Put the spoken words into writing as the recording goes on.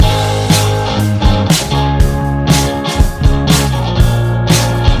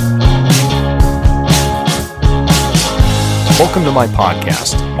Welcome to my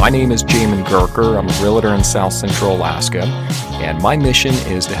podcast. My name is Jamin Gurker. I'm a realtor in South Central Alaska, and my mission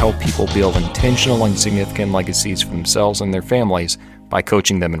is to help people build intentional and significant legacies for themselves and their families by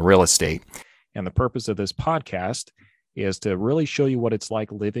coaching them in real estate. And the purpose of this podcast is to really show you what it's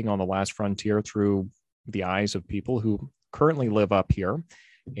like living on the last frontier through the eyes of people who currently live up here,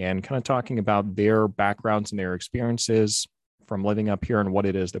 and kind of talking about their backgrounds and their experiences from living up here and what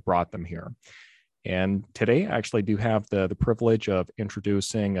it is that brought them here. And today I actually do have the privilege of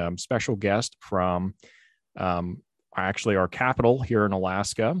introducing a special guest from actually our capital here in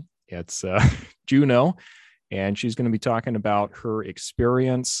Alaska. It's Juneau, and she's going to be talking about her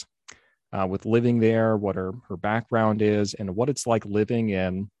experience with living there, what her background is, and what it's like living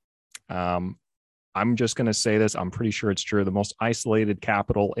in, I'm just going to say this, I'm pretty sure it's true, the most isolated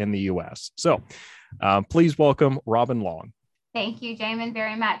capital in the U.S. So please welcome Robin Long. Thank you, Jamin,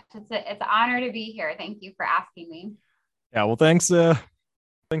 very much. It's an honor to be here. Thank you for asking me. Yeah, well, thanks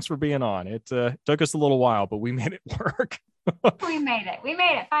for being on. It took us a little while, but we made it work. We made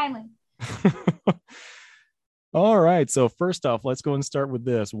it finally. All right. So first off, let's go and start with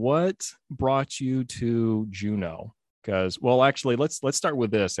this. What brought you to Juneau? Because, well, actually, let's start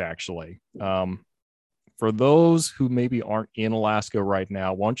with this, actually. For those who maybe aren't in Alaska right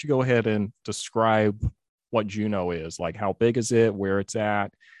now, why don't you go ahead and describe what Juneau is? Like, how big is it, where it's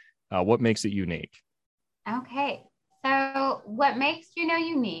at, what makes it unique? Okay. So what makes Juneau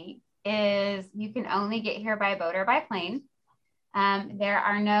unique is you can only get here by boat or by plane. There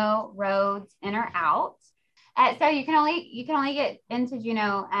are no roads in or out. So you can only get into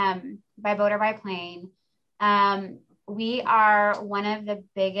Juneau by boat or by plane. We are one of the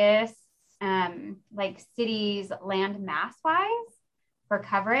biggest cities land mass wise for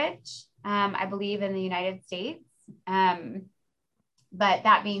coverage, I believe, in the United States. But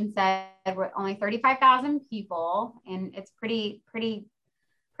that being said, we're only 35,000 people, and it's pretty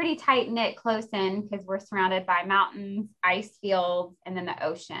tight knit, close in, because we're surrounded by mountains, ice fields, and then the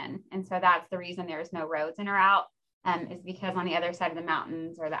ocean. And so that's the reason there's no roads in or out, is because on the other side of the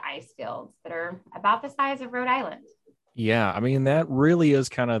mountains are the ice fields that are about the size of Rhode Island. Yeah, I mean, that really is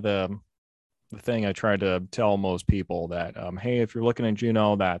kind of the thing I try to tell most people, that, hey, if you're looking at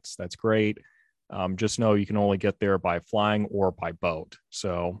Juneau, that's great. Just know you can only get there by flying or by boat.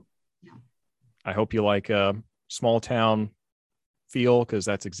 So yeah. I hope you like a small town feel, because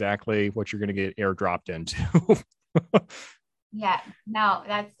that's exactly what you're going to get airdropped into. Yeah, no,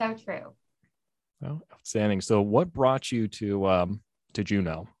 that's so true. Well, outstanding. So what brought you to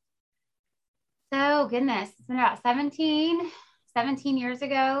Juneau? So goodness, it's been about 17 years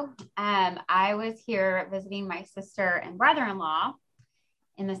ago. I was here visiting my sister and brother-in-law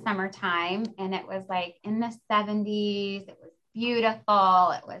in the summertime, and it was like in the 70s. It was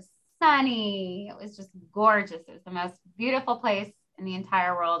beautiful. It was sunny. It was just gorgeous. It was the most beautiful place in the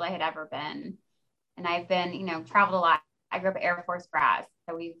entire world I had ever been. And I've been, traveled a lot. I grew up Air Force brat,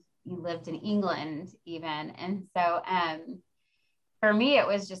 so we lived in England even. And so for me, it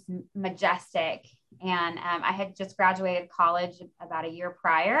was just majestic. And I had just graduated college about a year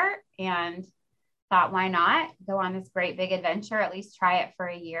prior and thought, why not go on this great big adventure, at least try it for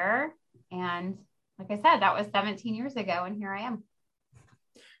a year. And like I said, that was 17 years ago, and here I am.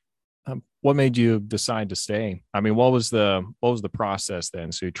 What made you decide to stay? I mean, what was the process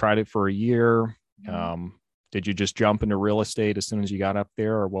then? So you tried it for a year. Mm-hmm. Did you just jump into real estate as soon as you got up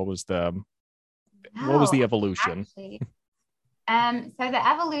there, or what was the evolution? Actually, so the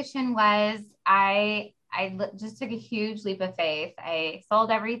evolution was I just took a huge leap of faith. I sold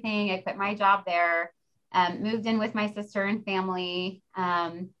everything. I quit my job there, moved in with my sister and family,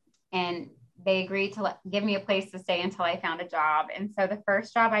 and they agreed to give me a place to stay until I found a job. And so the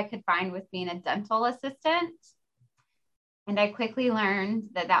first job I could find was being a dental assistant. And I quickly learned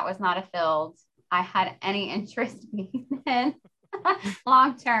that was not a field I had any interest in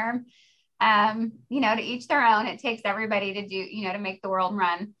long term. To each their own. It takes everybody to do, to make the world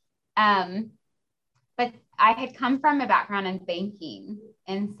run. But I had come from a background in banking.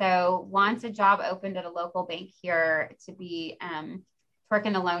 And so once a job opened at a local bank here to be, work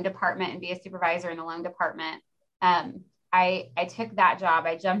in the loan department and be a supervisor in the loan department, I took that job.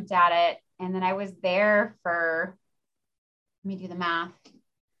 I jumped at it. And then I was there for, let me do the math,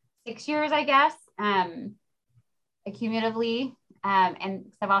 6 years, I guess, accumulatively.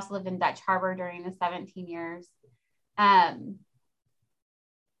 And I've also lived in Dutch Harbor during the 17 years.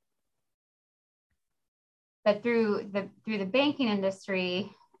 But through the banking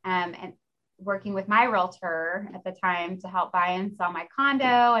industry, and working with my realtor at the time to help buy and sell my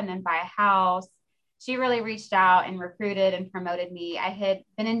condo and then buy a house, she really reached out and recruited and promoted me. I had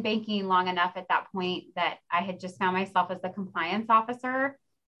been in banking long enough at that point that I had just found myself as the compliance officer,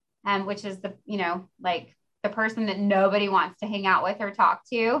 which is the, like the person that nobody wants to hang out with or talk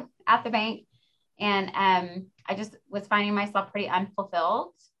to at the bank. And I just was finding myself pretty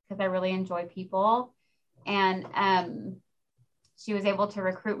unfulfilled because I really enjoy people. And she was able to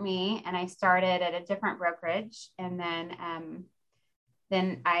recruit me, and I started at a different brokerage. And then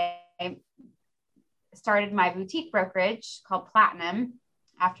I started my boutique brokerage called Platinum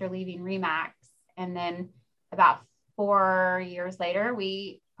after leaving Remax. And then about 4 years later,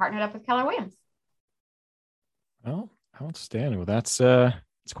 we partnered up with Keller Williams. Oh, outstanding. Well, that's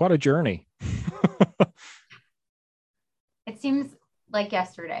it's quite a journey. It seems like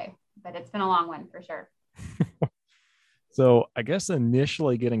yesterday, but it's been a long one for sure. So I guess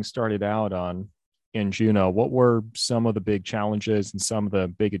initially getting started out in Juneau, what were some of the big challenges and some of the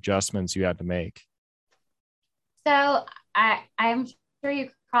big adjustments you had to make? So I'm sure you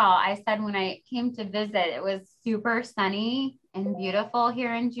recall, I said when I came to visit, it was super sunny and beautiful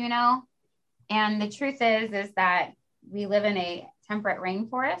here in Juneau. And the truth is that we live in a temperate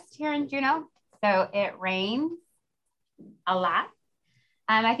rainforest here in Juneau. So it rains a lot.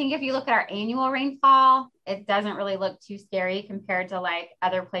 I think if you look at our annual rainfall, it doesn't really look too scary compared to like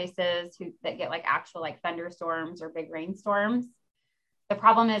other places that get like actual like thunderstorms or big rainstorms. The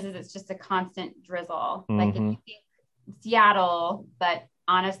problem is it's just a constant drizzle. Mm-hmm. Like if you think Seattle, but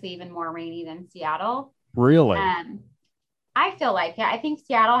honestly, even more rainy than Seattle. Really? I feel like, yeah, I think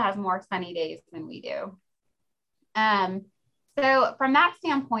Seattle has more sunny days than we do. So from that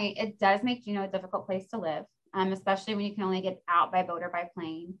standpoint, it does make Juneau a difficult place to live, especially when you can only get out by boat or by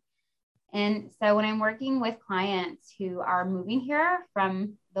plane. And so when I'm working with clients who are moving here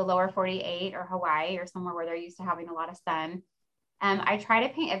from the lower 48 or Hawaii or somewhere where they're used to having a lot of sun, I try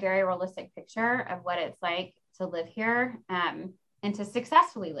to paint a very realistic picture of what it's like to live here and to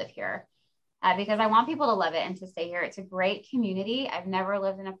successfully live here. Because I want people to love it and to stay here. It's a great community. I've never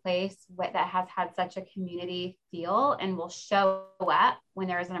lived in a place that has had such a community feel and will show up when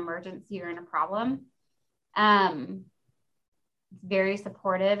there is an emergency or in a problem. It's very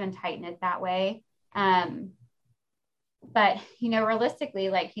supportive and tight-knit that way. But, realistically,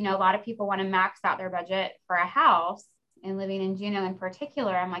 a lot of people want to max out their budget for a house, and living in Juneau in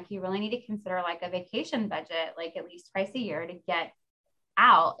particular, I'm like, you really need to consider like a vacation budget, like at least twice a year to get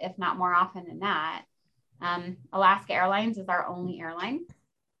out, if not more often than that. Alaska Airlines is our only airline.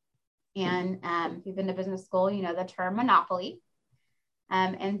 And if you've been to business school, you know the term monopoly.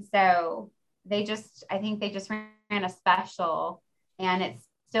 And so I think they just ran a special, and it's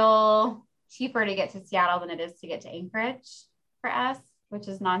still cheaper to get to Seattle than it is to get to Anchorage for us, which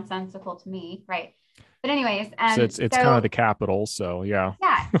is nonsensical to me. Right. But anyways, so it's kind of the capital. So yeah.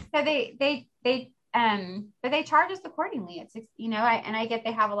 Yeah. So but they charge us accordingly. It's, I get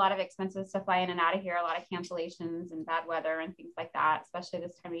they have a lot of expenses to fly in and out of here, a lot of cancellations and bad weather and things like that, especially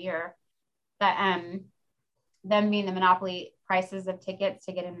this time of year. But them being the monopoly, prices of tickets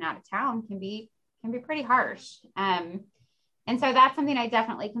to get in and out of town can be pretty harsh. And so that's something I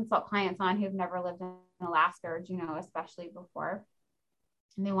definitely consult clients on who've never lived in Alaska or Juneau, especially before.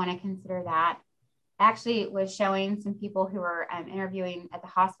 And they want to consider that. I actually was showing some people who were interviewing at the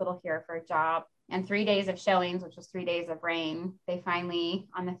hospital here for a job, and 3 days of showings, which was 3 days of rain. They finally,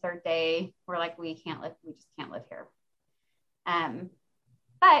 on the third day, were like, we just can't live here.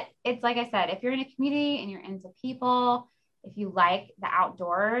 But it's like I said, if you're in a community and you're into people, if you like the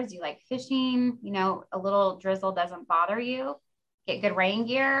outdoors, you like fishing, a little drizzle doesn't bother you, get good rain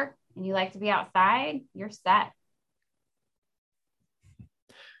gear, and you like to be outside, you're set.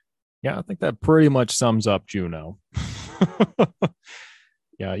 Yeah, I think that pretty much sums up Juneau.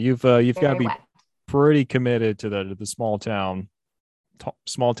 Yeah, you've got to be pretty committed to the small town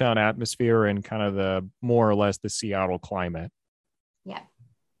atmosphere and kind of the more or less the Seattle climate. Yeah.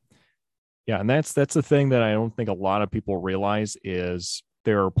 Yeah, and that's the thing that I don't think a lot of people realize is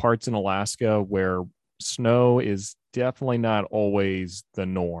there are parts in Alaska where snow is definitely not always the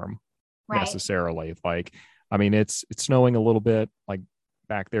norm necessarily. Like, I mean, it's snowing a little bit like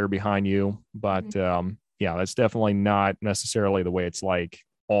back there behind you, but yeah, that's definitely not necessarily the way it's like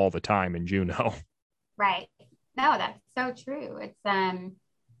all the time in Juneau. Right. No, that's so true.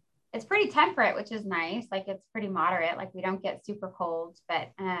 It's pretty temperate, which is nice. Like it's pretty moderate. Like we don't get super cold, but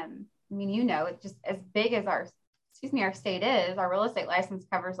it's just as big as our state is, our real estate license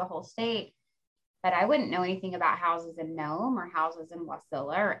covers the whole state. But I wouldn't know anything about houses in Nome or houses in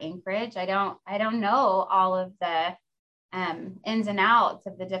Wasilla or Anchorage. I don't know all of the ins and outs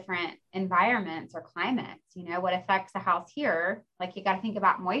of the different environments or climates. What affects a house here? Like you got to think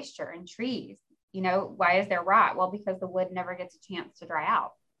about moisture and trees. why is there rot? Well, because the wood never gets a chance to dry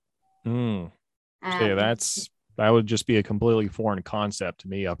out. So yeah, that would just be a completely foreign concept to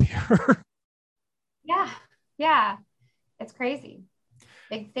me up here. Yeah. It's crazy.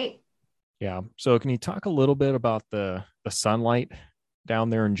 Big state. Yeah. So can you talk a little bit about the sunlight down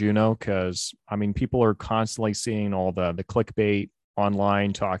there in Juneau? Because I mean, people are constantly seeing all the clickbait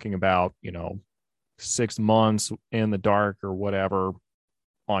online talking about, 6 months in the dark or whatever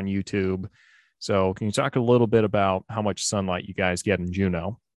on YouTube. So can you talk a little bit about how much sunlight you guys get in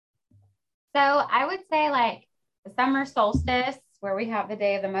Juneau? So I would say like the summer solstice, where we have the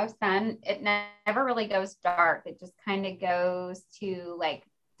day of the most sun, it never really goes dark. It just kind of goes to like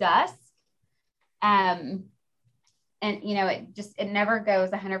dusk. And it never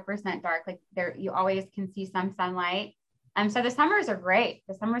goes 100% dark. Like there, you always can see some sunlight. So the summers are great.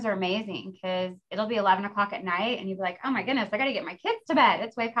 The summers are amazing because it'll be 11 o'clock at night and you'll be like, oh my goodness, I got to get my kids to bed.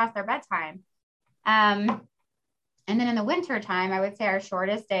 It's way past their bedtime. And then in the winter time, I would say our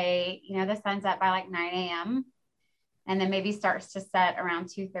shortest day, the sun's up by like 9 a.m. and then maybe starts to set around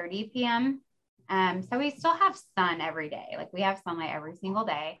 2:30 p.m. So we still have sun every day. Like we have sunlight every single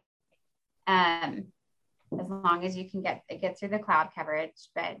day. As long as you can get through the cloud coverage,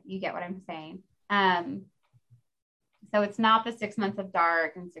 but you get what I'm saying. So it's not the 6 months of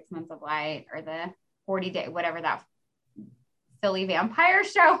dark and 6 months of light or the 40-day, whatever that silly vampire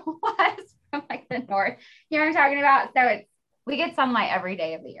show was from like the north. You know what I'm talking about? So we get sunlight every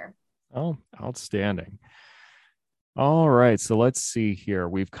day of the year. Oh, outstanding. All right. So let's see here.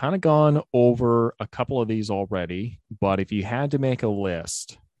 We've kind of gone over a couple of these already, but if you had to make a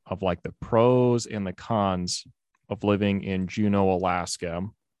list of like the pros and the cons of living in Juneau, Alaska,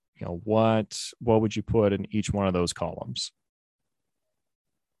 what would you put in each one of those columns?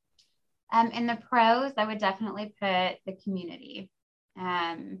 In the pros, I would definitely put the community.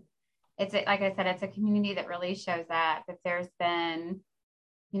 It's like I said, it's a community that really shows up. If there's been,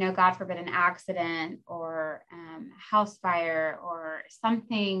 God forbid, an accident or house fire or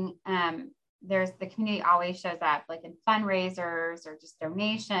something, the community always shows up, like in fundraisers or just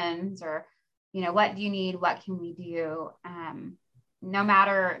donations or, what do you need? What can we do? No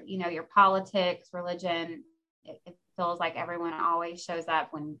matter, your politics, religion, it feels like everyone always shows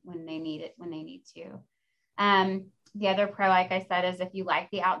up when they need it, when they need to. The other pro, like I said, is if you like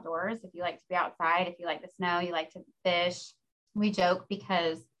the outdoors, if you like to be outside, if you like the snow, you like to fish. We joke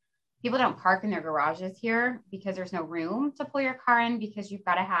because people don't park in their garages here because there's no room to pull your car in, because you've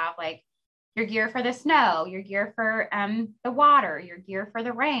got to have like your gear for the snow, your gear for the water, your gear for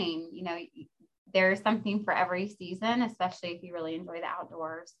the rain. There's something for every season, especially if you really enjoy the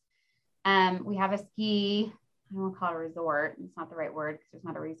outdoors. We have a ski, I don't want to call it a resort. It's not the right word because there's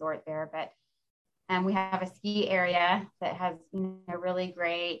not a resort there, but we have a ski area that has really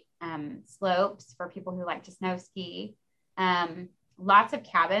great slopes for people who like to snow ski. Lots of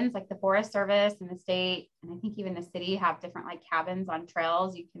cabins, like the Forest Service and the state, and I think even the city have different like cabins on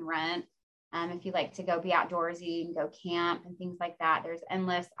trails you can rent. If you like to go be outdoorsy and go camp and things like that, there's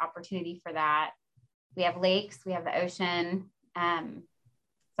endless opportunity for that. We have lakes, we have the ocean.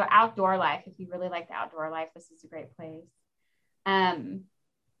 So outdoor life, if you really like the outdoor life, this is a great place.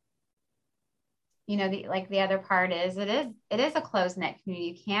 The other part is it is a closed net community.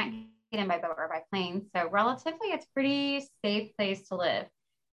 You can't get in by boat or by plane. So relatively, it's a pretty safe place to live.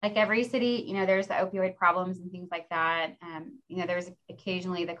 Like every city, there's the opioid problems and things like that. There's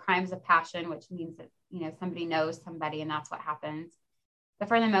occasionally the crimes of passion, which means that, somebody knows somebody and that's what happens. But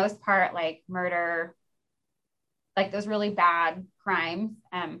for the most part, like murder, like those really bad crimes,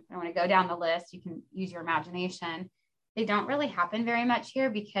 I don't want to go down the list. You can use your imagination. They don't really happen very much here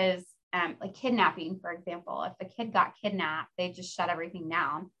because like kidnapping, for example, if the kid got kidnapped, they just shut everything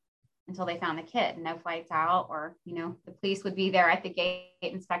down until they found the kid. No flights out, or the police would be there at the gate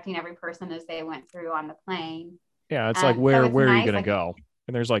inspecting every person as they went through on the plane. Yeah, it's like where it's are nice, you going to go?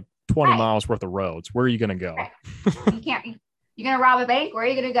 And there's like 20 miles worth of roads. Where are you going to go? Right. You're going to rob a bank? Where are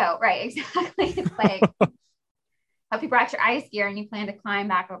you going to go? Right, exactly. It's like, hope you brought your ice gear and you plan to climb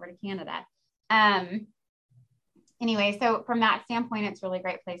back over to Canada. Anyway, so from that standpoint, it's a really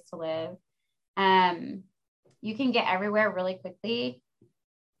great place to live. You can get everywhere really quickly.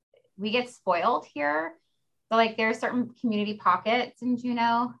 We get spoiled here. So like there are certain community pockets in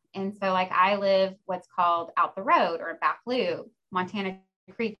Juneau. And so like I live what's called out the road or back loop, Montana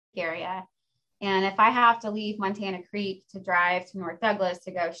Creek area. And if I have to leave Montana Creek to drive to North Douglas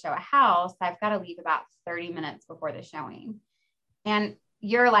to go show a house, I've got to leave about 30 minutes before the showing. And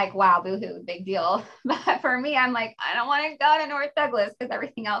you're like, wow, boohoo, big deal. But for me, I'm like, I don't want to go to North Douglas because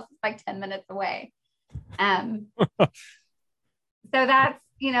everything else is like 10 minutes away. So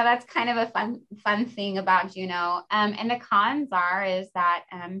that's kind of a fun thing about Juneau. And the cons is that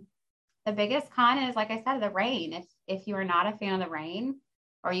the biggest con is, like I said, the rain. If you are not a fan of the rain,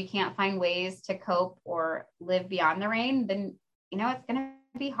 or you can't find ways to cope or live beyond the rain, then it's going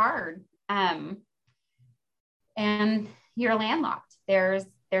to be hard. And you're landlocked. There's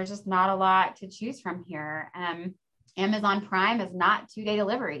just not a lot to choose from here. Amazon Prime is not 2-day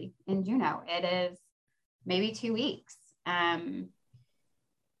delivery in Juneau. It is maybe 2 weeks.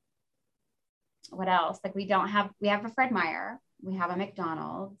 What else? Like we have a Fred Meyer, we have a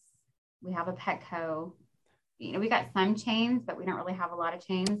McDonald's, we have a Petco. We got some chains, but we don't really have a lot of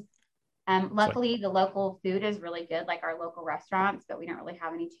chains. Luckily, the local food is really good, like our local restaurants, but we don't really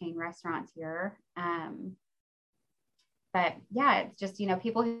have any chain restaurants here. But yeah, it's just,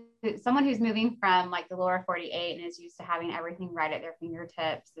 someone who's moving from like the lower 48 and is used to having everything right at their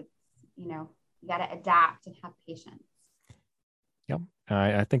fingertips. It's, you got to adapt and have patience. Yep.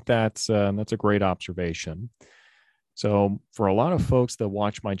 I think that's a great observation. So for a lot of folks that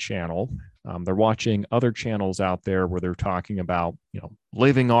watch my channel, they're watching other channels out there where they're talking about,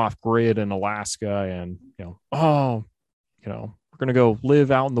 living off grid in Alaska and, we're going to go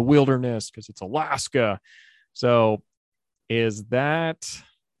live out in the wilderness because it's Alaska. So is that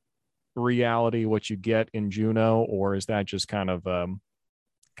reality what you get in Juneau, or is that just kind of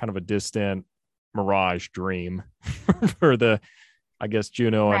a distant mirage dream for I guess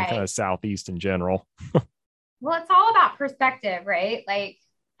Juneau and kind of Southeast in general? Well, it's all about perspective, right? Like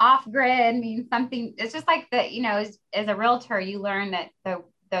off grid means something. It's just like as a realtor, you learn that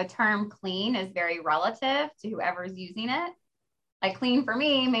the term clean is very relative to whoever's using it. Like clean for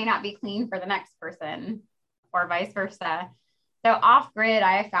me may not be clean for the next person, or vice versa. So off grid,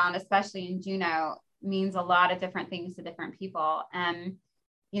 I have found, especially in Juneau, means a lot of different things to different people.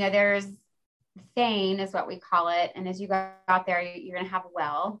 There's sane is what we call it. And as you go out there, you're going to have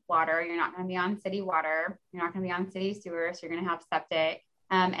well water. You're not going to be on city water. You're not going to be on city sewer. So you're going to have septic.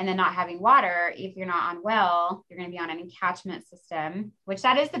 And then not having water, if you're not on well, you're going to be on an encatchment system, which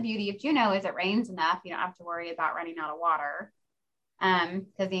that is the beauty of Juneau, is it rains enough. You don't have to worry about running out of water.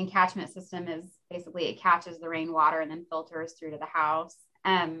 Because the encatchment system is basically, it catches the rainwater and then filters through to the house.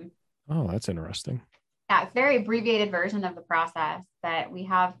 Oh, that's interesting. Yeah, it's a very abbreviated version of the process, but we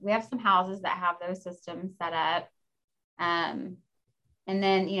have some houses that have those systems set up. And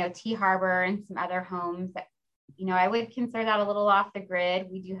then, T Harbor and some other homes that, I would consider that a little off the grid.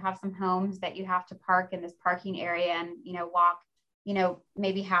 We do have some homes that you have to park in this parking area and, walk,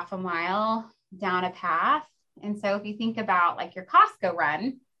 maybe half a mile down a path. And so if you think about like your Costco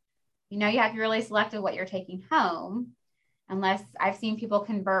run, you have to really select what you're taking home, unless I've seen people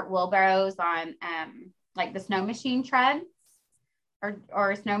convert wheelbarrows on like the snow machine treads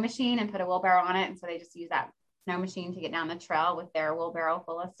or a snow machine and put a wheelbarrow on it. And so they just use that snow machine to get down the trail with their wheelbarrow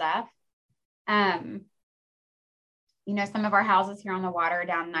full of stuff. Some of our houses here on the water are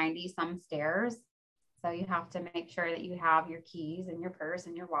down 90 some stairs. So you have to make sure that you have your keys and your purse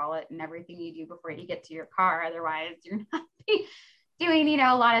and your wallet and everything you do before you get to your car. Otherwise, you're not doing,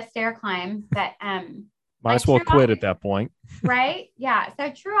 a lot of stair climbs. But might as well quit at that point. Right? Yeah.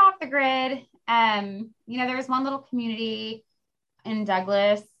 So true off the grid. There's one little community in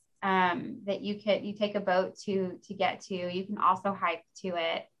Douglas that you take a boat to get to. You can also hike to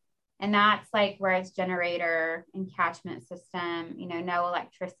it. And that's like where it's generator and catchment system, no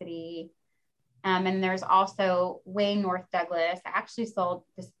electricity. And there's also way north Douglas. I actually sold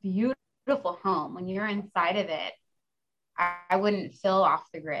this beautiful home. When you're inside of it, I wouldn't feel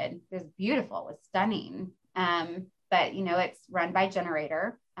off the grid. It was beautiful. It was stunning. But it's run by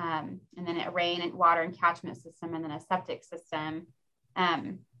generator, and then a rain and water and catchment system, and then a septic system.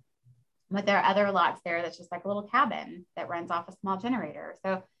 But there are other lots there that's just like a little cabin that runs off a small generator.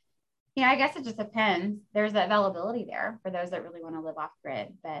 So, I guess it just depends. There's the availability there for those that really want to live off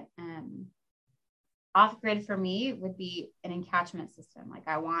grid, but off grid for me would be an encatchment system. Like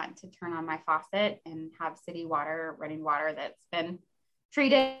I want to turn on my faucet and have city water, running water that's been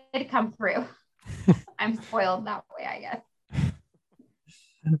treated come through. I'm spoiled that way, I guess.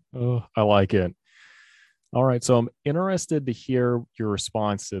 Oh, I like it. All right. So I'm interested to hear your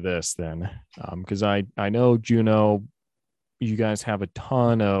response to this then, because I know Juneau, you guys have a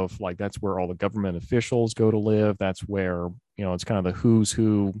ton of that's where all the government officials go to live. That's where, it's kind of the who's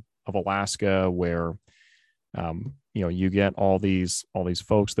who of Alaska, where you get all these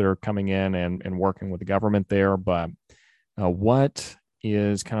folks that are coming in and working with the government there. But what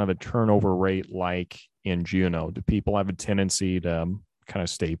is kind of the turnover rate like in Juneau? Do people have a tendency to kind of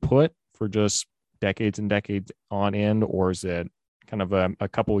stay put for just decades and decades on end, or is it kind of a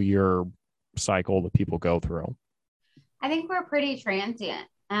couple year cycle that people go through? I think we're pretty transient.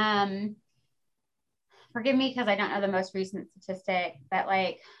 Forgive me because I don't know the most recent statistic, but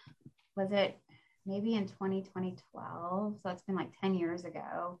like, was it maybe in 2012? So it's been like 10 years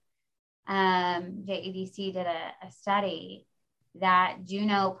ago. JEDC did a study that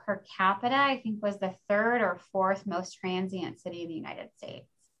Juneau per capita, I think, was the third or fourth most transient city in the United States.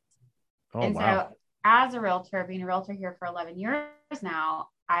 Oh, and wow. so, as a realtor, being a realtor here for 11 years now,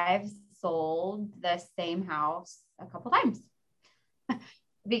 I've sold the same house a couple times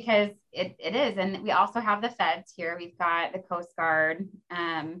because it is. And we also have the feds here. We've got the Coast Guard,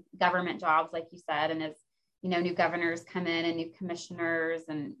 government jobs, like you said. And as new governors come in and new commissioners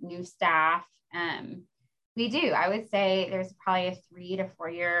and new staff, we do. I would say there's probably a 3 to 4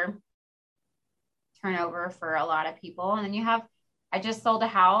 year turnover for a lot of people. And then I just sold a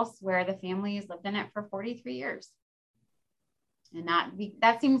house where the family has lived in it for 43 years. And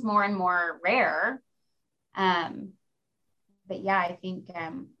that seems more and more rare. But yeah, I think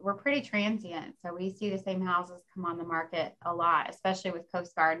we're pretty transient. So we see the same houses come on the market a lot, especially with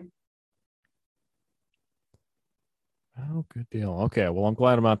Coast Guard. Oh, good deal. Okay. Well, I'm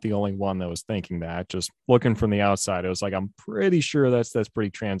glad I'm not the only one that was thinking that. Just looking from the outside, it was like, I'm pretty sure that's pretty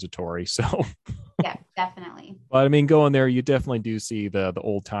transitory. So, Yeah, definitely. but I mean, going there, you definitely do see the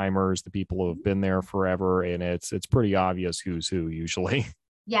old timers, the people who have been there forever, and it's pretty obvious who's who usually.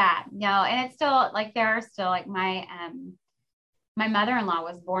 Yeah, no, and it's still like there are still like my mother-in-law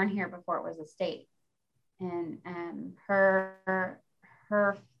was born here before it was a state, and her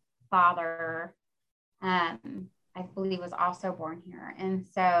father, I believe, was also born here, and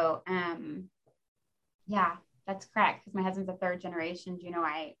so yeah, that's correct because my husband's a third generation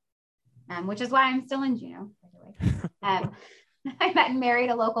Juneauite, which is why I'm still in Juneau, by the way. I met and married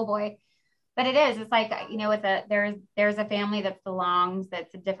a local boy. But it's like, there's a family that belongs,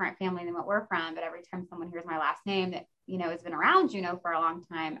 that's a different family than what we're from. But every time someone hears my last name that, has been around Juneau for a long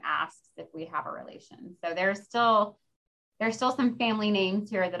time, asks if we have a relation. So there's still some family names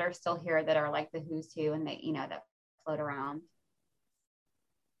here that are still here that are like the who's who and that float around.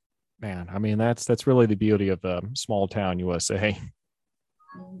 Man, I mean, that's really the beauty of small town USA.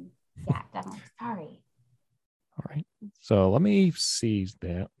 Yeah, definitely. Sorry. All right. So let me see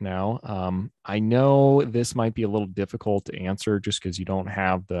that now. I know this might be a little difficult to answer just because you don't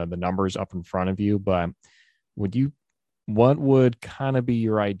have the numbers up in front of you, but what would kind of be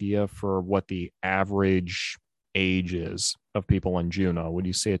your idea for what the average age is of people in Juneau? Would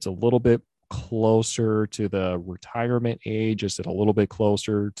you say it's a little bit closer to the retirement age? Is it a little bit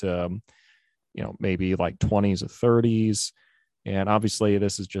closer to, maybe like 20s or 30s? And obviously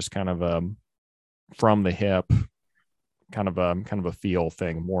this is just kind of from the hip, kind of a feel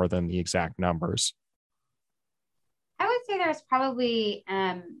thing more than the exact numbers. I would say there's probably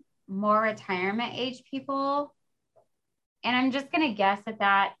more retirement age people, and I'm just going to guess at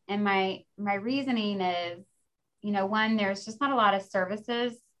that. And my reasoning is, one, there's just not a lot of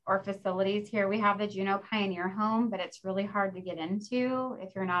services or facilities here. We have the Juneau Pioneer Home, but it's really hard to get into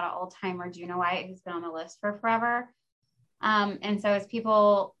if you're not an old timer Juneauite who's been on the list for forever. And so as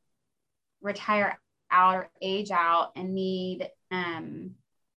people retire out or age out and need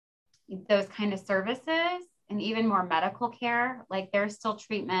those kind of services and even more medical care, like there's still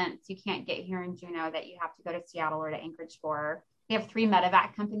treatments you can't get here in Juneau that you have to go to Seattle or to Anchorage for. We have 3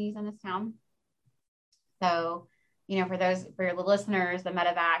 medevac companies in this town. So, for your listeners, the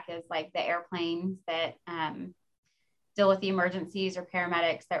medevac is like the airplanes that deal with the emergencies or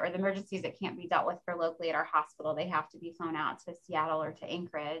paramedics or the emergencies that can't be dealt with for locally at our hospital. They have to be flown out to Seattle or to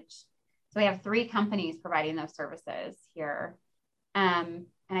Anchorage. So we have 3 companies providing those services here. And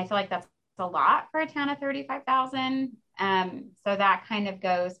I feel like that's a lot for a town of 35,000. So that kind of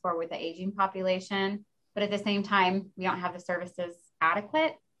goes for with the aging population, but at the same time, we don't have the services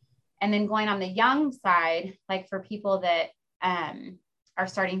adequate. And then going on the young side, like for people that are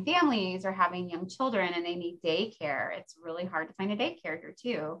starting families or having young children and they need daycare, it's really hard to find a daycare here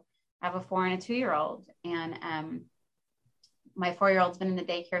too. I have a 4 and a 2-year-old, and my 4-year-old's been in the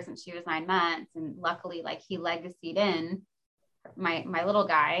daycare since she was 9 months. And luckily, like he legacied in my little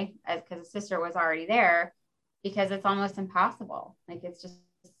guy because his sister was already there, because it's almost impossible. Like it's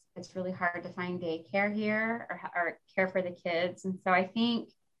really hard to find daycare here or care for the kids. And so I think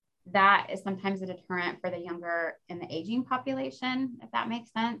that is sometimes a deterrent for the younger and the aging population, if that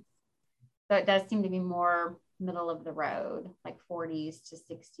makes sense. So it does seem to be more middle of the road, like 40s to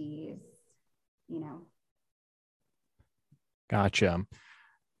 60s, Gotcha.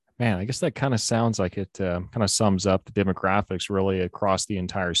 Man, I guess that kind of sounds like it kind of sums up the demographics really across the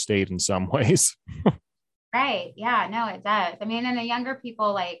entire state in some ways. Right. Yeah, no, it does. I mean, and the younger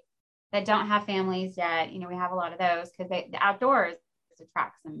people like that don't have families yet, we have a lot of those because the outdoors just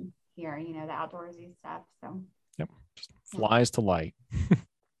attracts them here, the outdoorsy stuff. So yep, just flies to light.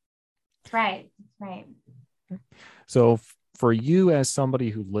 That's right. That's right. So for you as somebody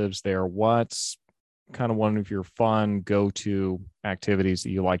who lives there, what's kind of one of your fun go-to activities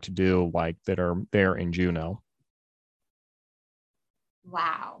that you like to do, like that are there in Juneau?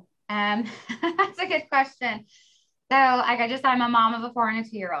 Wow. That's a good question. So like I just, I'm a mom of a 4 and a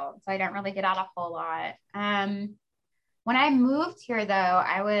 2-year-old, so I don't really get out a whole lot. When I moved here though,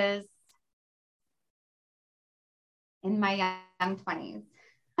 I was in my young 20s.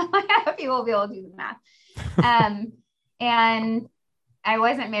 People will be able to do the math. And I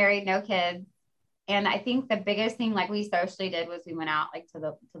wasn't married, no kids. And I think the biggest thing like we socially did was we went out like to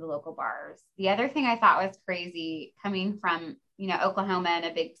the local bars. The other thing I thought was crazy coming from, Oklahoma and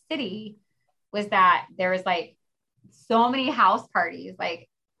a big city was that there was like so many house parties. Like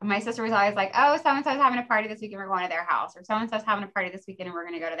my sister was always like, oh, so-and-so's having a party this weekend, we're going to their house, or so-and-so's having a party this weekend and we're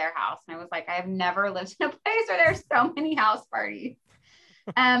going to go to their house. And I was like, I have never lived in a place where there's so many house parties.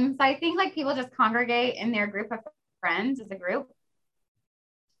 So I think like people just congregate in their group of friends as a group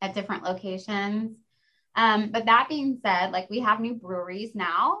at different locations. But that being said, like we have new breweries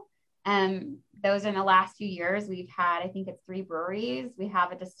now. Those in the last few years, we've had, I think it's 3 breweries. We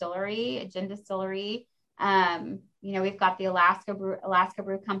have a distillery, a gin distillery. We've got the Alaska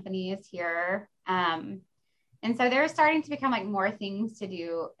Brew Company is here. And so there's starting to become like more things to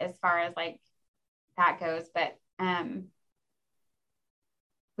do as far as like that goes. But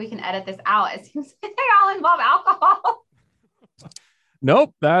we can edit this out. It seems like they all involve alcohol.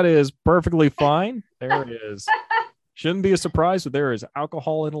 Nope, that is perfectly fine. There is. Shouldn't be a surprise, but there is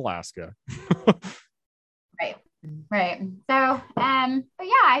alcohol in Alaska. Right. So, but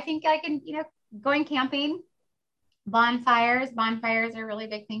yeah, I think like going camping, bonfires are a really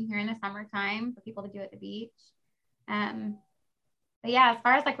big thing here in the summertime for people to do at the beach. But yeah, as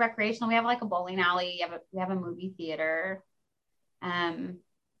far as like recreational, we have like a bowling alley, we have a movie theater.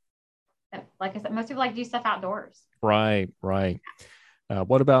 Like I said, most people like to do stuff outdoors. Right.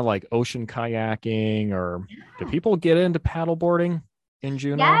 What about like ocean kayaking, or do people get into paddleboarding in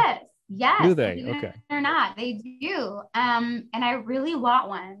Juneau? Yes. Do they? Okay. Or not, they do. And I really want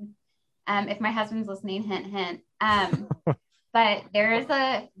one. If my husband's listening, hint, hint. But there's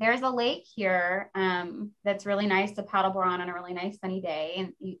a lake here that's really nice to paddleboard on a really nice sunny day.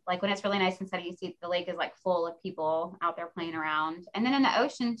 And like when it's really nice and sunny, you see the lake is like full of people out there playing around. And then in the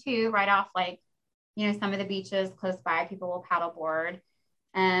ocean too, right off like, some of the beaches close by, people will paddleboard.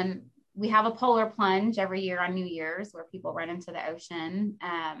 We have a polar plunge every year on New Year's where people run into the ocean,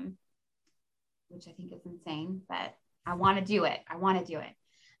 which I think is insane, but I want to do it.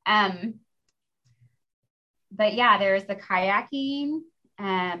 But yeah, there's the kayaking,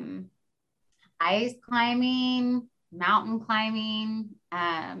 ice climbing, mountain climbing.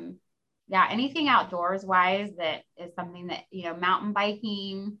 Anything outdoors wise that is something that, mountain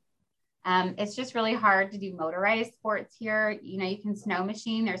biking. It's just really hard to do motorized sports here. You can snow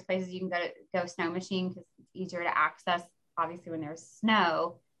machine. There's places you can go snow machine because it's easier to access, obviously, when there's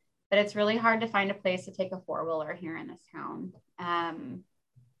snow. But it's really hard to find a place to take a 4-wheeler here in this town. And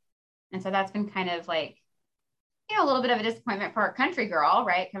so that's been kind of like, a little bit of a disappointment for a country girl,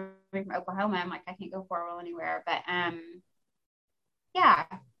 right? Coming from Oklahoma, I'm like, I can't go 4-wheel anywhere. But yeah,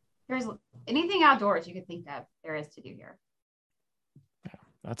 there's anything outdoors you could think of, there is to do here.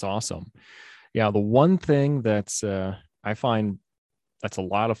 That's awesome. Yeah, the one thing that's I find that's a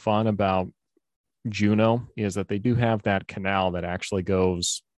lot of fun about Juneau is that they do have that canal that actually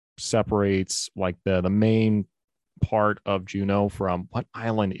separates like the main part of Juneau from, what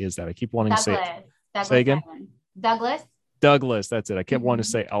island is that? I keep wanting to say again. Island. Douglas, that's it. I kept wanting to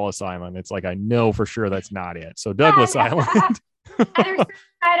say Ellis Island. It's like I know for sure that's not it. So Douglas Island. Other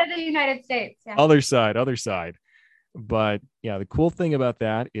side of the United States. Yeah. Other side. But yeah, the cool thing about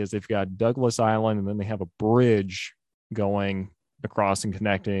that is they've got Douglas Island, and then they have a bridge going across and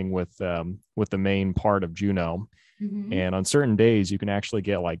connecting with the main part of Juneau. Mm-hmm. And on certain days, you can actually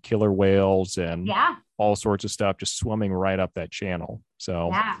get like killer whales and all sorts of stuff just swimming right up that channel.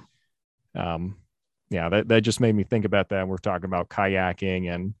 So, that just made me think about that. We're talking about kayaking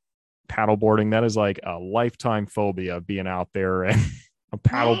and paddleboarding. That is like a lifetime phobia, being out there and a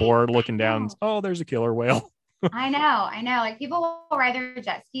paddleboard looking down. Oh, there's a killer whale. I know. Like people will ride their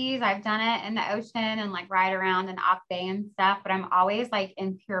jet skis. I've done it in the ocean and like ride around in Ock Bay and stuff, but I'm always like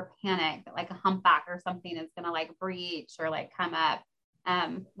in pure panic that like a humpback or something is going to like breach or like come up.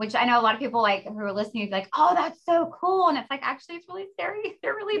 Which I know a lot of people like who are listening like, oh, that's so cool. And it's like, actually, it's really scary.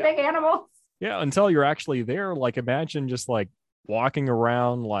 They're really big animals. Yeah. Until you're actually there. Like imagine just like walking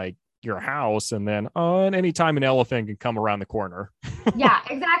around like your house, and then and anytime an elephant can come around the corner. Yeah,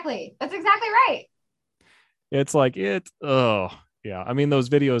 exactly. That's exactly right. It's like oh yeah. I mean, those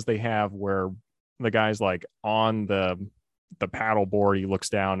videos they have where the guy's like on the paddle board, he looks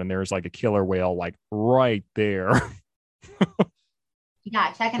down and there's like a killer whale like right there.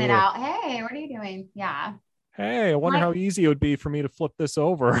 Yeah, checking it Oh, out. Hey, what are you doing? Yeah. hey, I wonder Like, how easy it would be for me to flip this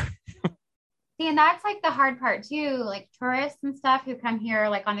over. see, and that's like the hard part too. Like tourists and stuff who come here,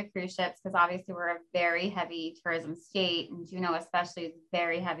 like on the cruise ships, because obviously we're a very heavy tourism state, and Juneau especially is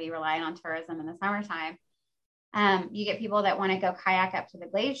very heavy, relying on tourism in the summertime. You get people that want to go kayak up to the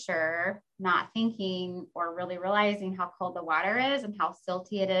glacier, not thinking or really realizing how cold the water is and how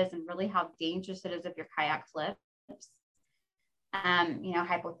silty it is, and really how dangerous it is if your kayak flips.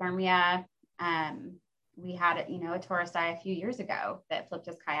 Hypothermia. We had, a tourist die a few years ago that flipped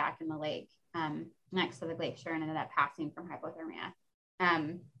his kayak in the lake next to the glacier and ended up passing from hypothermia.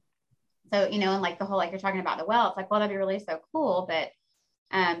 And like the whole, like you're talking about the well, it's like, well, that'd be really so cool, but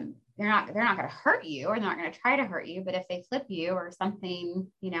they're not going to hurt you, or they're not going to try to hurt you. But if they flip you or something,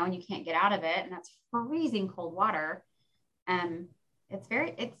 and you can't get out of it, and that's freezing cold water, you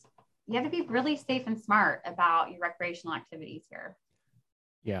have to be really safe and smart about your recreational activities here.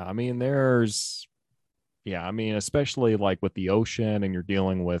 Yeah, I mean, especially like with the ocean, and you're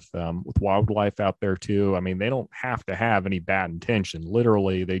dealing with wildlife out there too. I mean, they don't have to have any bad intention.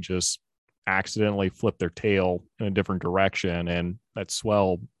 Literally, they just accidentally flip their tail in a different direction, and that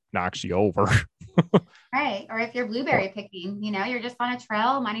swell knocks you over. Right. Or if you're blueberry picking, you're just on a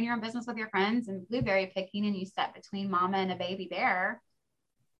trail, minding your own business with your friends and blueberry picking, and you step between mama and a baby bear.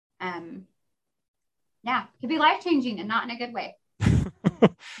 Yeah, could be life changing and not in a good way.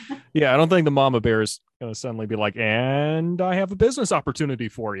 Yeah, I don't think the mama bear is going to suddenly be like, and I have a business opportunity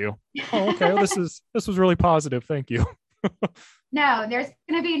for you. Oh, okay. Well, this was really positive. Thank you. No, there's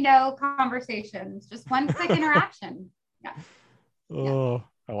going to be no conversations, just one quick interaction. Yeah. Oh,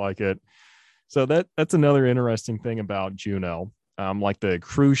 I like it. So that's another interesting thing about Juneau. Like the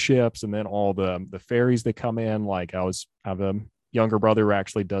cruise ships, and then all the ferries that come in. Like I have a younger brother who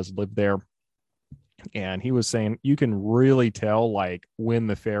actually does live there, and he was saying you can really tell like when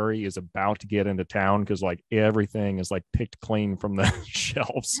the ferry is about to get into town, because like everything is like picked clean from the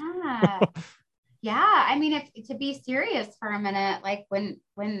shelves. Yeah. Yeah. I mean, if to be serious for a minute, like when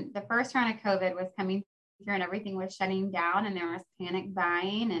the first round of COVID was coming here and everything was shutting down and there was panic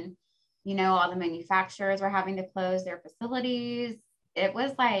buying, and all the manufacturers were having to close their facilities. It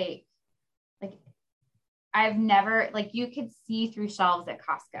was like I've never, like, you could see through shelves at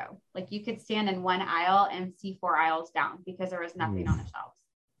Costco. Like you could stand in one aisle and see 4 aisles down because there was nothing on the shelves.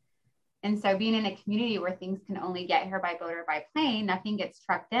 And so being in a community where things can only get here by boat or by plane, nothing gets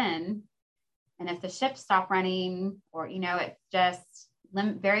trucked in. And if the ships stop running, or, it's just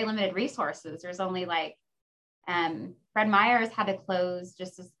very limited resources. There's only like, Fred Meyer's had to close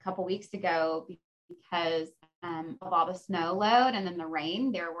just a couple weeks ago because of all the snow load and then the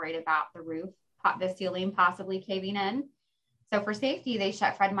rain. They're worried about the ceiling possibly caving in. So for safety, they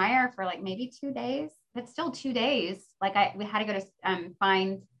shut Fred Meyer for like maybe 2 days. But still 2 days. Like we had to go to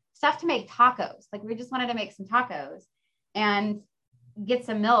find stuff to make tacos. Like we just wanted to make some tacos and get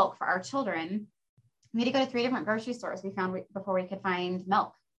some milk for our children. We had to go to 3 different grocery stores before we could find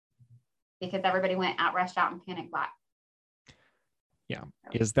milk, because everybody rushed out and panic bought. Yeah.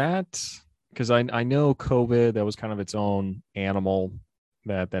 Is that because I know COVID, that was kind of its own animal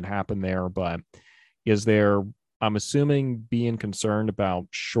that happened there, but is there, I'm assuming, being concerned about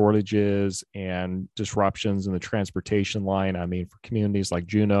shortages and disruptions in the transportation line? I mean, for communities like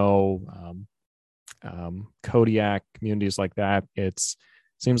Juneau, Kodiak, communities like that,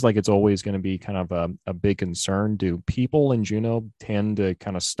 seems like it's always going to be kind of a big concern. Do people in Juneau tend to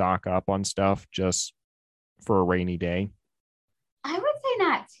kind of stock up on stuff just for a rainy day? I would say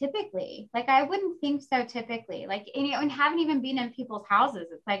not typically. Like I wouldn't think so typically. Like, and haven't even been in people's houses.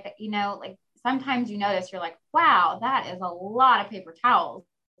 It's like, like sometimes you notice you're like, wow, that is a lot of paper towels,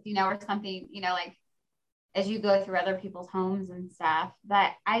 or something, like as you go through other people's homes and stuff.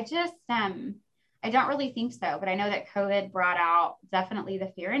 But I just I don't really think so. But I know that COVID brought out definitely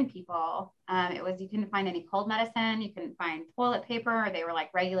the fear in people. It was, you couldn't find any cold medicine, you couldn't find toilet paper. They were like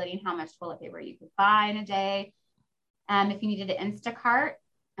regulating how much toilet paper you could buy in a day. If you needed to Instacart,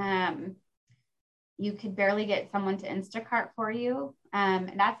 you could barely get someone to Instacart for you.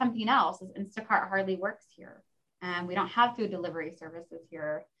 And that's something else, is Instacart hardly works here. We don't have food delivery services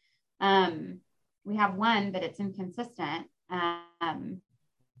here. We have one, but it's inconsistent.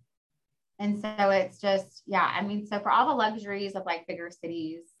 And so it's just, yeah, I mean, so for all the luxuries of like bigger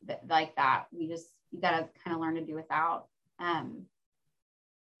cities like that, you got to kind of learn to do without.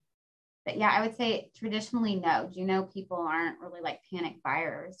 but yeah, I would say traditionally, no. Juneau people aren't really like panic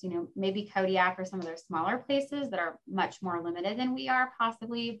buyers. Maybe Kodiak or some of their smaller places that are much more limited than we are,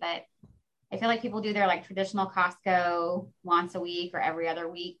 possibly. But I feel like people do their like traditional Costco once a week or every other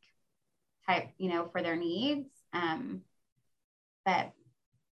week type, for their needs. But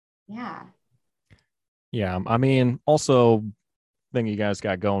yeah. Yeah. I mean, also thing you guys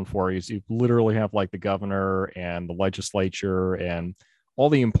got going for you is you literally have like the governor and the legislature and all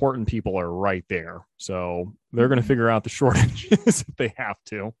the important people are right there. So they're going to figure out the shortages if they have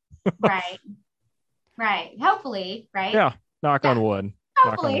to. Right. Right. Hopefully. Right. Yeah. Knock on wood.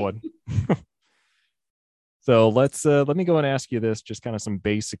 Knock on Hopefully. wood. So let me go and ask you this, just kind of some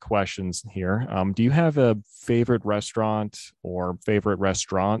basic questions here. Do you have a favorite restaurant or favorite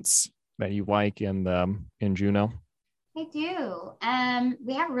restaurants that you like in Juneau? I do.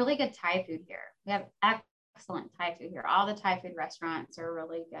 We have really good Thai food here. We have excellent Thai food here. All the Thai food restaurants are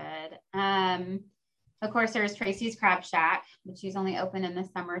really good. Of course, there's Tracy's Crab Shack, but she's only open in the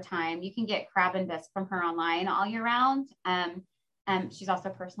summertime. You can get crab and bisque from her online all year round. She's also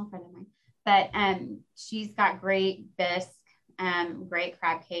a personal friend of mine, but she's got great bisque, great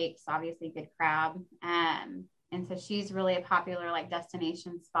crab cakes, obviously good crab. And so she's really a popular like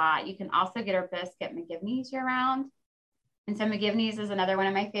destination spot. You can also get her bisque at McGivney's year round. And so McGivney's is another one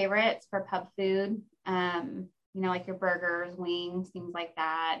of my favorites for pub food. Like your burgers, wings, things like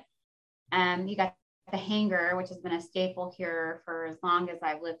that. You got the Hanger, which has been a staple here for as long as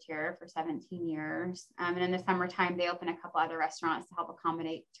I've lived here, for 17 years. And in the summertime, they open a couple other restaurants to help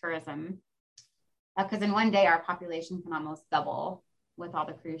accommodate tourism. Because in one day, our population can almost double with all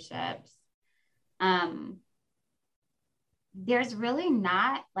the cruise ships. There's really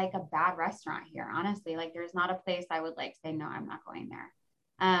not like a bad restaurant here, honestly. Like there's not a place I would like say, no, I'm not going there.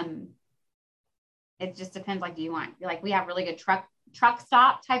 It just depends. Like, do you want, like, we have really good truck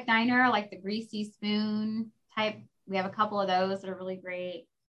stop type diner, like the Greasy Spoon type. We have a couple of those that are really great.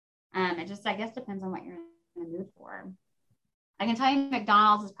 It just, I guess, depends on what you're in the mood for. I can tell you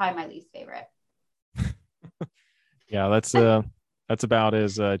McDonald's is probably my least favorite. Yeah, that's about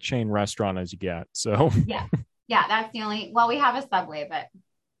as a chain restaurant as you get. So yeah, that's the only, well, we have a Subway, but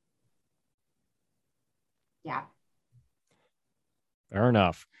yeah. Fair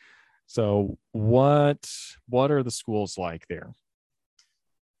enough. So what are the schools like there?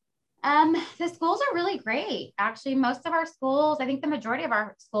 The schools are really great. Actually, most of our schools, I think the majority of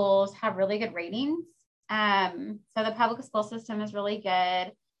our schools have really good ratings. So the public school system is really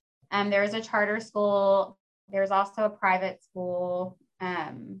good. There's a charter school. There's also a private school.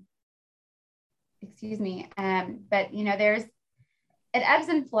 But it ebbs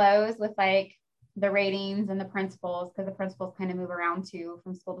and flows with like the ratings and the principals, because the principals kind of move around too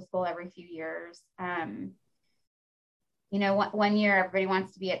from school to school every few years. One year everybody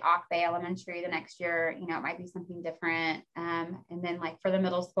wants to be at Ock Bay Elementary. The next year, it might be something different. And then like for the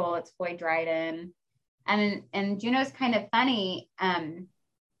middle school, it's Floyd Dryden. And Juneau's kind of funny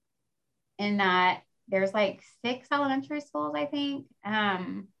in that there's like 6 elementary schools, I think.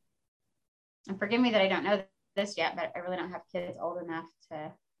 And forgive me that I don't know this yet, but I really don't have kids old enough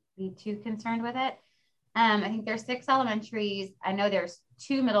to be too concerned with it. I think there's 6 elementaries. I know there's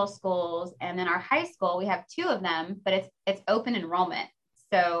 2 middle schools, and then our high school, we have 2 of them, but it's open enrollment.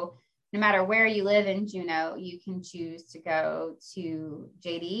 So no matter where you live in Juneau, you can choose to go to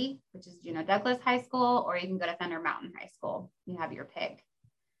JD, which is Juneau Douglas High School, or you can go to Thunder Mountain High School. You have your pick.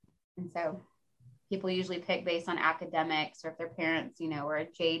 And so people usually pick based on academics, or if their parents, were a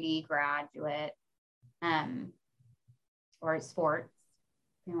JD graduate, or sports,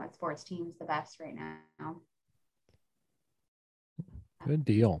 what sports team's the best right now. Good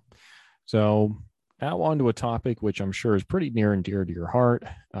deal. So now on to a topic which I'm sure is pretty near and dear to your heart.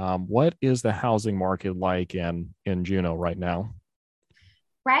 What is the housing market like in Juneau right now?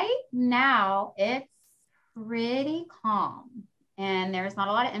 Right now, it's pretty calm, and there's not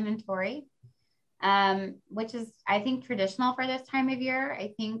a lot of inventory, which is, I think, traditional for this time of year.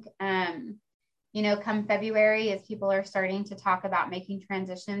 I think, come February, as people are starting to talk about making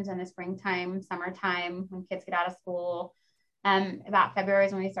transitions in the springtime, summertime, when kids get out of school, about February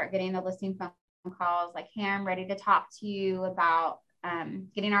is when we start getting the listing phone calls like, hey, I'm ready to talk to you about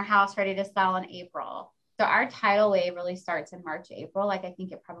getting our house ready to sell in April. So our tidal wave really starts in March, April, like I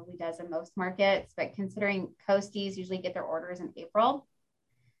think it probably does in most markets, but considering coasties usually get their orders in April,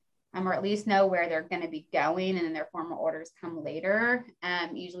 or at least know where they're going to be going, and then their formal orders come later,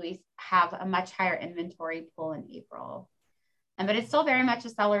 usually have a much higher inventory pull in April. But it's still very much a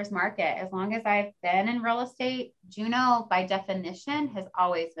seller's market. As long as I've been in real estate, Juneau, by definition, has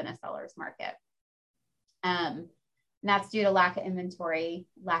always been a seller's market. And that's due to lack of inventory,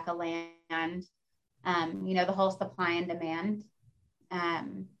 lack of land, the whole supply and demand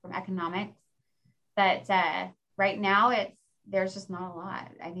from economics. But right now there's just not a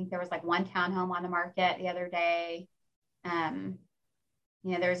lot. I think there was like one townhome on the market the other day.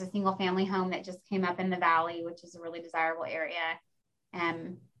 There's a single family home that just came up in the valley, which is a really desirable area.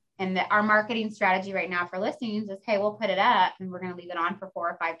 And our marketing strategy right now for listings is, hey, we'll put it up and we're going to leave it on for 4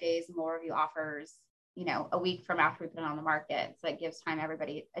 or 5 days and we'll review offers, a week from after we put it on the market. So it gives time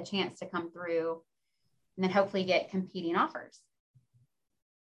everybody a chance to come through and then hopefully get competing offers.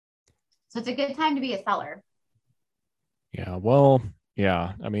 So it's a good time to be a seller. Yeah, well,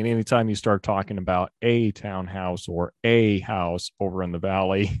 yeah. I mean, anytime you start talking about a townhouse or a house over in the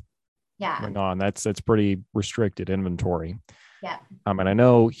valley, that's pretty restricted inventory. Yeah. And I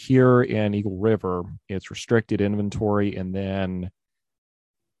know here in Eagle River, it's restricted inventory, and then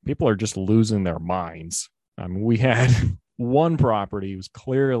people are just losing their minds. I mean, we had one property was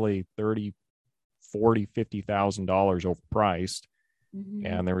clearly $30,000, $40,000, $50,000 overpriced,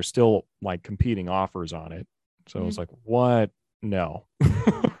 and there were still like competing offers on it. So it's like, what? No.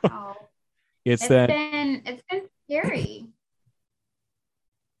 Wow. It's been scary.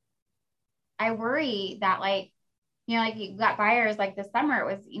 I worry that you got buyers like this summer, it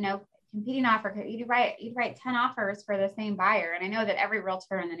was, competing offer. You'd write 10 offers for the same buyer. And I know that every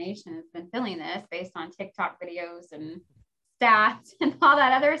realtor in the nation has been feeling this based on TikTok videos and stats and all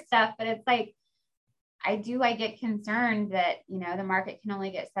that other stuff. But it's like, I get concerned that, the market can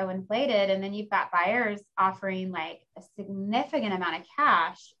only get so inflated. And then you've got buyers offering like a significant amount of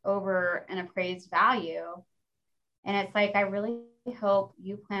cash over an appraised value. And it's like, I really hope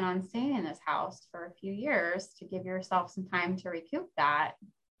you plan on staying in this house for a few years to give yourself some time to recoup that.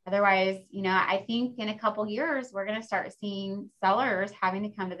 Otherwise, I think in a couple years, we're going to start seeing sellers having to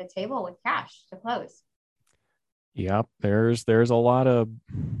come to the table with cash to close. Yep. There's a lot of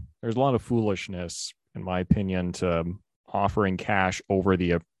foolishness, in my opinion, to offering cash over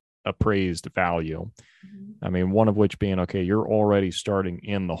the appraised value. I mean, one of which being, okay, you're already starting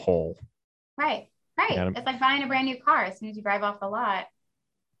in the hole. Right. It's like buying a brand new car. As soon as you drive off the lot,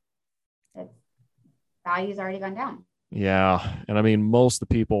 its value's already gone down. Yeah. And I mean, most of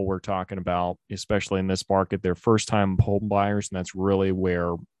the people we're talking about, especially in this market, they're first time home buyers. And that's really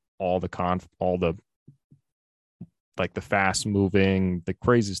where all the like the fast moving, the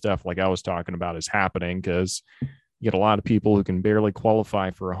crazy stuff like I was talking about is happening, because you get a lot of people who can barely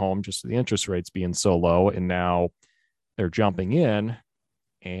qualify for a home just the interest rates being so low. And now they're jumping in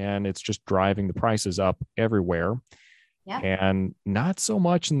and it's just driving the prices up everywhere. Yeah. And not so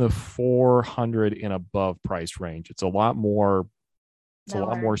much in the 400 and above price range. It's a lot more a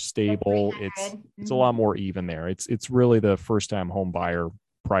lot more stable. It's a lot more even there. It's really the first time home buyer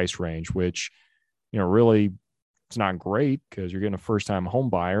price range, which, really it's not great, because you're getting a first time home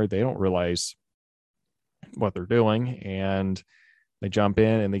buyer. They don't realize what they're doing, and they jump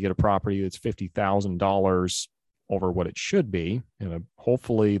in and they get a property that's $50,000 over what it should be. And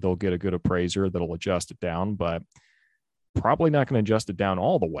hopefully they'll get a good appraiser that'll adjust it down, but probably not going to adjust it down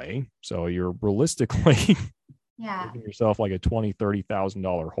all the way. So you're realistically giving yourself like a $20,000,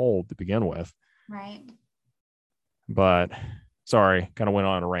 $30,000 hold to begin with. Right. But sorry, kind of went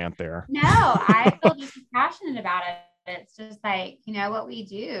on a rant there. No, I feel just passionate about it. It's just like, what we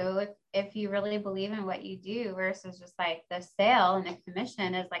do, if you really believe in what you do, versus just like the sale and the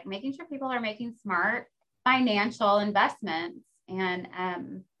commission, is like making sure people are making smart financial investments. And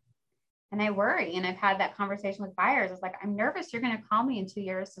I worry, and I've had that conversation with buyers. It's like, I'm nervous you're going to call me in 2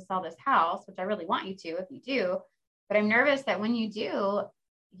 years to sell this house, which I really want you to if you do. But I'm nervous that when you do,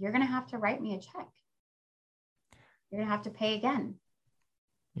 you're going to have to write me a check. You're going to have to pay again.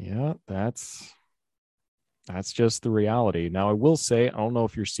 Yeah, that's just the reality. Now, I will say, I don't know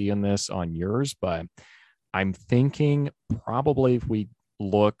if you're seeing this on yours, but I'm thinking probably if we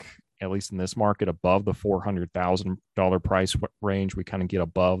look, at least in this market, above the $400,000 price range, we kind of get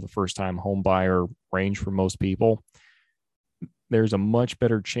above the first time home buyer range for most people. There's a much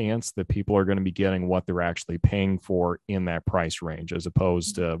better chance that people are going to be getting what they're actually paying for in that price range, as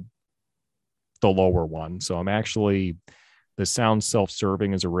opposed to the lower one. So I'm actually, this sounds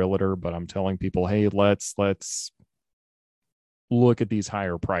self-serving as a realtor, but I'm telling people, hey, let's look at these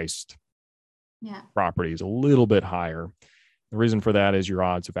higher priced properties a little bit higher. The reason for that is your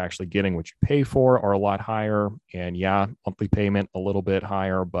odds of actually getting what you pay for are a lot higher. And monthly payment a little bit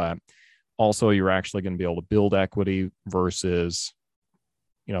higher, but also you're actually going to be able to build equity versus,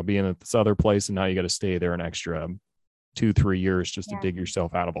 being at this other place and now you got to stay there an extra 2-3 years just to dig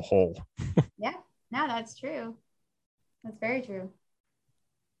yourself out of a hole. Yeah, no, that's true. That's very true.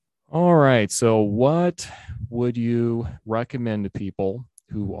 All right. So what would you recommend to people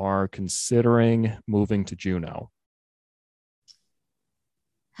who are considering moving to Juneau?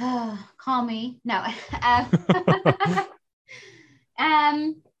 Call me. No. um,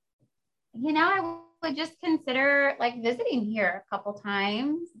 um, I would just consider like visiting here a couple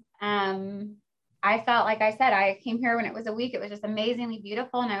times. I felt like I said, I came here when it was a week. It was just amazingly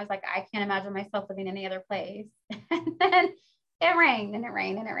beautiful. And I was like, I can't imagine myself living any other place. And then it rained and it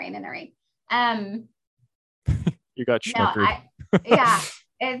rained and it rained and it rained. You got snickered. Yeah,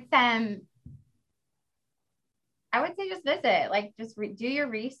 it's, I would say just visit, like just do your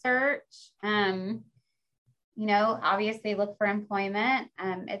research. Obviously look for employment.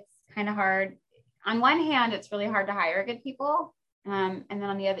 It's kind of hard. On one hand, it's really hard to hire good people. And then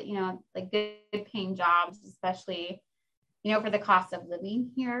on the other, like good paying jobs, especially, for the cost of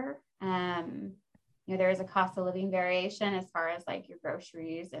living here. There is a cost of living variation as far as like your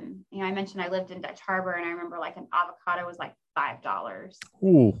groceries. And, I mentioned I lived in Dutch Harbor, and I remember like an avocado was like $5.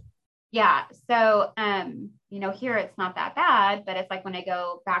 Ooh. Yeah. So, here it's not that bad, but it's like when I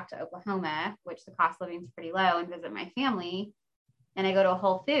go back to Oklahoma, which the cost of living is pretty low, and visit my family, and I go to a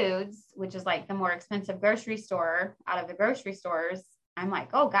Whole Foods, which is like the more expensive grocery store out of the grocery stores, I'm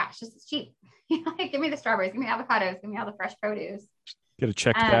like, oh gosh, this is cheap. Like, give me the strawberries, give me the avocados, give me all the fresh produce. Get a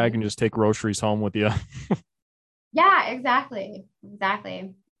checked bag and just take groceries home with you. Yeah, exactly.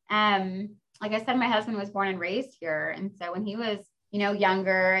 Exactly. Like I said, my husband was born and raised here. And so when he was,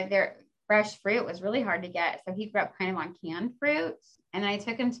 younger, their fresh fruit was really hard to get. So he grew up kind of on canned fruit. And then I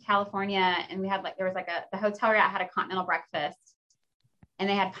took him to California, and we had the hotel we're at had a continental breakfast, and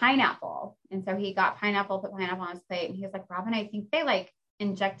they had pineapple. And so he got pineapple, put pineapple on his plate. And he was like, Robin, I think they like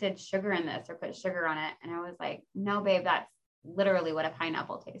injected sugar in this or put sugar on it. And I was like, no, babe, that's literally what a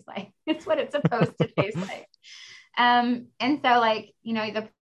pineapple tastes like. It's what it's supposed to taste like. And so like, the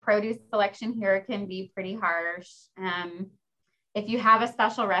produce selection here can be pretty harsh. If you have a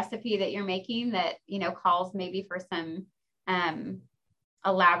special recipe that you're making that, calls maybe for some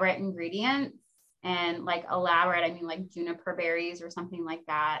elaborate ingredients, and like elaborate, I mean like juniper berries or something like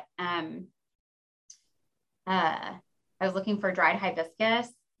that. I was looking for dried hibiscus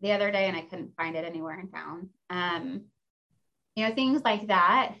the other day and I couldn't find it anywhere in town. Things like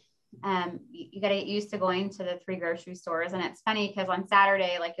that. You got to get used to going to the 3 grocery stores. And it's funny because on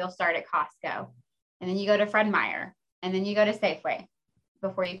Saturday, like you'll start at Costco, and then you go to Fred Meyer, and then you go to Safeway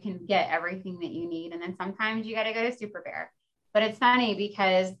before you can get everything that you need. And then sometimes you got to go to Super Bear. But it's funny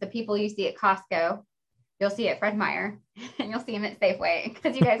because the people you see at Costco, you'll see at Fred Meyer, and you'll see them at Safeway,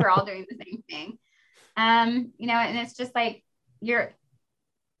 because you guys are all doing the same thing. And it's just like, you're,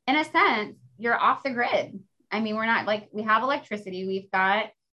 in a sense, you're off the grid. I mean, we're not like, we have electricity, we've got,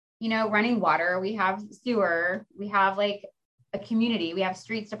 running water, we have sewer, we have like a community, we have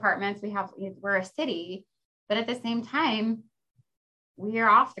streets departments, we're a city, but at the same time, we are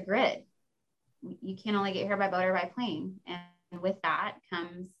off the grid. You can only get here by boat or by plane. And with that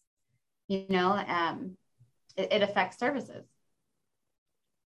comes, it affects services.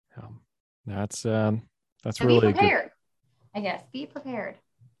 That's so really be prepared. good. I guess be prepared.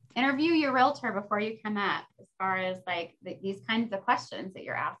 Interview your realtor before you come up, as far as like these kinds of questions that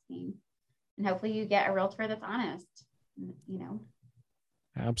you're asking, and hopefully you get a realtor that's honest.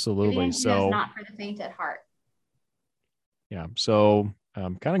 Absolutely. So it's not for the faint at heart. Yeah. So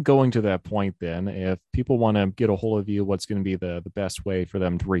kind of going to that point then, if people want to get a hold of you, what's going to be the best way for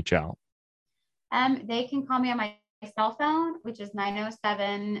them to reach out? They can call me on my cell phone, which is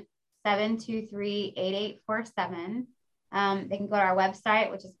 907-723-8847. They can go to our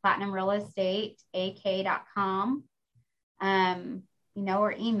website, which is platinumrealestateak.com.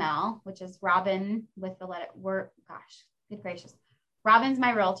 Or email, which is Robin with the letter good gracious. Robin's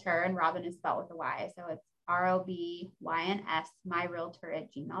my realtor, and Robin is spelled with a Y. So it's ROBYNS,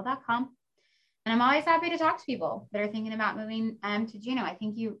 myrealtor@gmail.com. And I'm always happy to talk to people that are thinking about moving to Juneau. I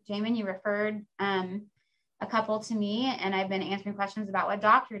think Jamin, you referred a couple to me, and I've been answering questions about what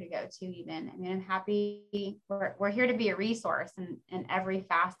doctor to go to even. I mean, I'm happy. We're here to be a resource in every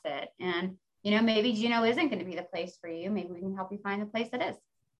facet. And, maybe Juneau isn't going to be the place for you. Maybe we can help you find the place that is.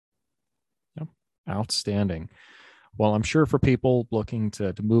 Yep. Outstanding. Well, I'm sure for people looking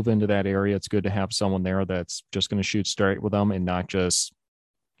to move into that area, it's good to have someone there that's just going to shoot straight with them and not just,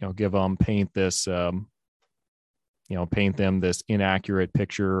 paint them this inaccurate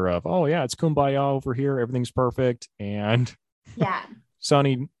picture of, oh yeah, it's kumbaya over here, everything's perfect and yeah,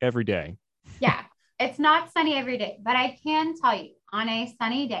 sunny every day. Yeah, it's not sunny every day, but I can tell you, on a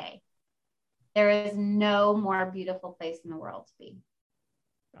sunny day, there is no more beautiful place in the world to be.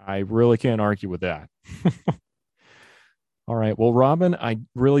 I really can't argue with that. All right. Well, Robin, I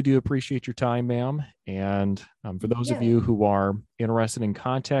really do appreciate your time, ma'am. And for Thank those of you. you who are interested in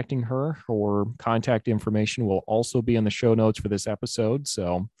contacting her, her contact information will also be in the show notes for this episode.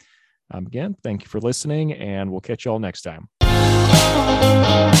 So, again, thank you for listening, and we'll catch you all next time.